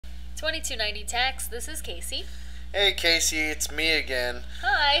2290 tax. This is Casey. Hey Casey, it's me again.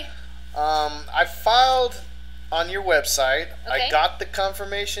 Hi. I filed on your website. Okay. I got the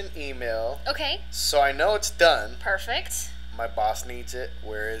confirmation email. Okay. So I know it's done. Perfect. My boss needs it.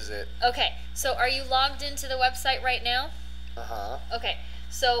 Where is it? Okay. So are you logged into the website right now? Uh-huh. Okay.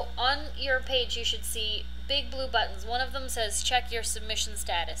 So on your page you should see big blue buttons. One of them says check your submission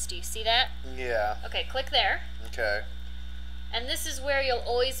status. Do you see that? Yeah. Okay, click there. Okay. And this is where you'll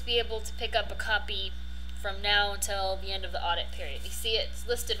always be able to pick up a copy from now until the end of the audit period. You see it's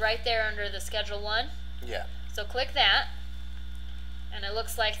listed right there under the Schedule 1? Yeah. So click that, and it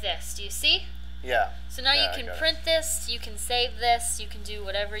looks like this. Do you see? Yeah. So now Yeah, you can print this, you can save this, you can do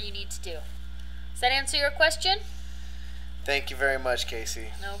whatever you need to do. Does that answer your question? Thank you very much,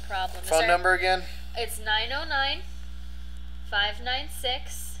 Casey. No problem. Phone number again? It's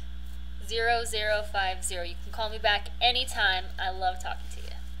 909-596-0050. You can call me back anytime. I love talking to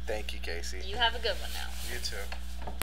you. Thank you, Casey. You have a good one now. You too.